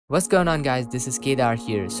What's going on, guys? This is Kedar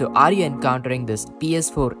here. So are you encountering this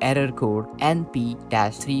PS4 error code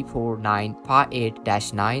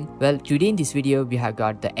NP-34958-9? Well, today in this video we have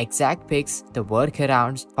got the exact fix, the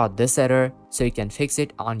workarounds for this error, so you can fix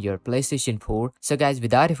it on your PlayStation 4. So guys,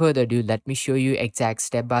 without further ado, let me show you exact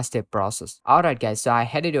step-by-step process. Alright guys, so I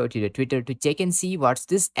headed over to the Twitter to check and see what's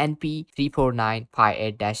this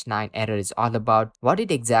NP-34958-9 error is all about, what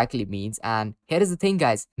it exactly means. And here is the thing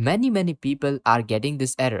guys, many people are getting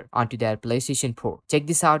this error onto their PlayStation 4. Check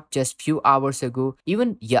this out, just few hours ago,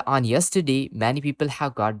 even on yesterday, many people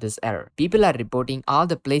have got this error. People are reporting all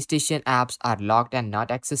the PlayStation apps are locked and not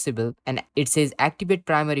accessible, and it says activate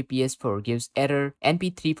primary PS4 gives error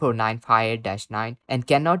NP-34958-9 and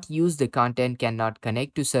cannot use the content, cannot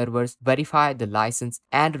connect to servers, verify the license,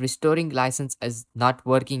 and restoring license is not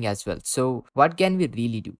working as well. So what can we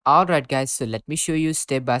really do? Alright guys, so let me show you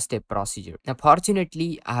step-by-step procedure. Now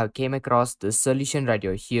fortunately, I have came across this solution right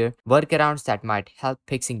over here, workarounds that might help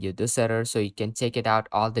fixing you this error, so you can check it out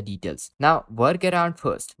all the details. Now workaround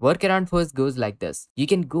first goes like this. You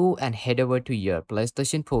can go and head over to your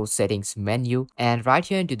PlayStation 4 settings menu, and right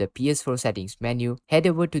here into the PS4 settings menu, head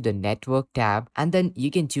over to the network tab, and then you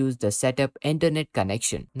can choose the setup internet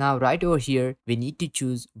connection. Now right over here, we need to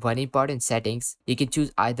choose one important settings. You can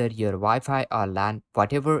choose either your Wi-Fi or LAN,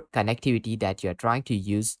 whatever connectivity that you're trying to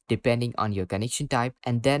use depending on your connection type.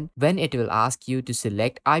 And then when it will ask you to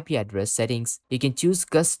select IP address settings, you can choose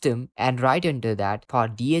custom, and right under that for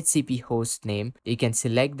DHCP host name, you can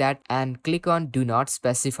select that and click on do not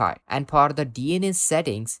specify. And for the DNS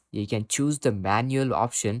settings, you can choose the manual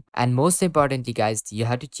option. And most importantly guys, you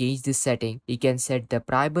have to change this setting. You can set the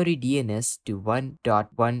primary DNS to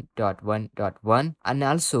 1.1.1.1, and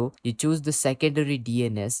also you choose the secondary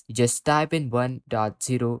DNS. You just type in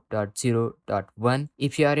 1.0.0.1.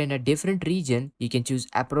 If you are in a different region, you can choose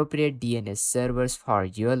appropriate DNS servers for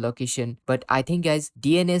your location. But I think guys,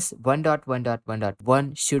 DNS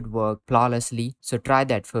 1.1.1.1 should work flawlessly, so try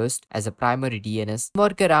that first as a primary DNS.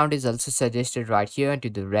 Workaround is also suggested right here into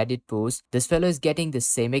the Reddit post. This fellow is getting the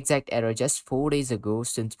same exact error just 4 days ago,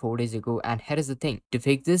 and here is the thing. To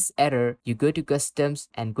fix this error, you go to customs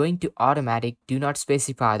and going to automatic, do not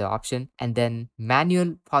specify the option, and then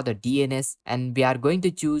manual for the DNS, and we are going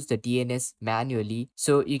to choose the DNS manually.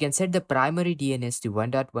 So you can set the primary DNS to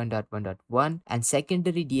 1.1.1.1 and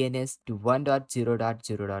secondary DNS to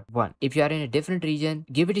 1.0.0.1. If you are in a different region,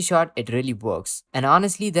 give it a shot, it really works. And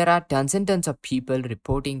honestly, there are tons and tons of people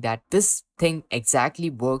reporting that this thing exactly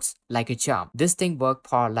works like a charm. This thing worked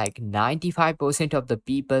for like 95% of the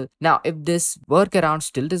people. Now if this workaround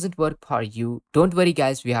still doesn't work for you, don't worry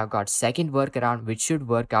guys, we have got second workaround which should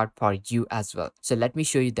work out for you as well. So let me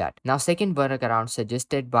show you that. Now second workaround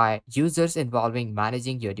suggested by users involving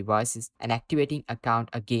managing your devices and activating account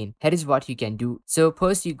again. Here is what you can do. So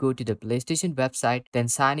first you go to the PlayStation website, then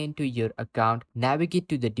sign into your account, navigate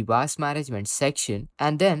to the device management section,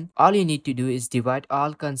 and then all you need to do is divide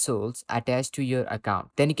all consoles attached to your account.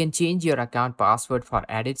 Then you can change your account password for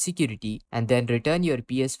added security, and then return your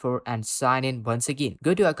PS4 and sign in once again.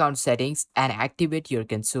 Go to account settings and activate your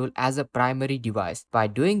console as a primary device. By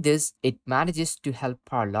doing this, it manages to help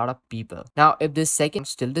for a lot of people. Now if this second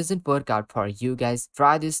still doesn't work out for you guys,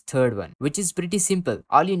 try this third one, which is pretty simple.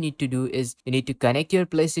 All you need to do is you need to connect your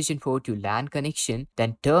PlayStation 4 to LAN connection,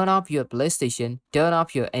 then turn off your PlayStation, turn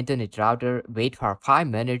off your internet router, wait for 5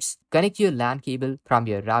 minutes, connect your LAN cable from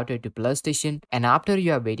your router to PlayStation, and after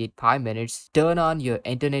you have waited 5 minutes, turn on your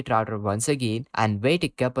internet router once again and wait a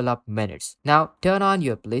couple of minutes. Now turn on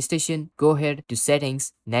your PlayStation, go ahead to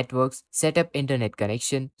settings, networks, set up internet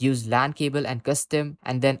connection, use LAN cable and custom,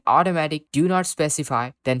 and then automatic, do not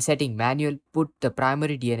specify, then setting manual, put the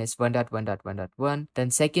primary DNS 1.1.1.1,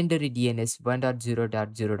 then secondary DNS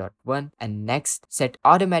 1.0.0.1, and next set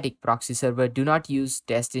automatic proxy server, do not use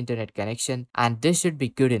test internet connection, and this should be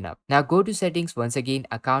good enough. Now go to settings once again,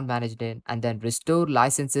 account management, and then restore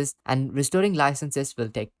licenses, and restoring licenses will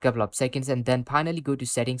take a couple of seconds, and then finally go to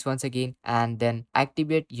settings once again and then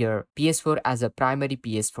activate your PS4 as a primary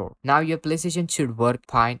PS4. Now your PlayStation should work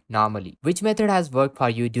fine normally. Which method has worked for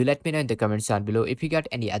you? Do let me know in the comments down below. If you got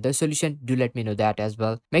any other solution, do let me know that as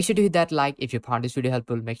well. Make sure to hit that like if you found this video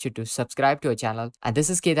helpful. Make sure to subscribe to our channel, and this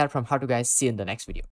is Kedar from How To Guys. See you in the next video.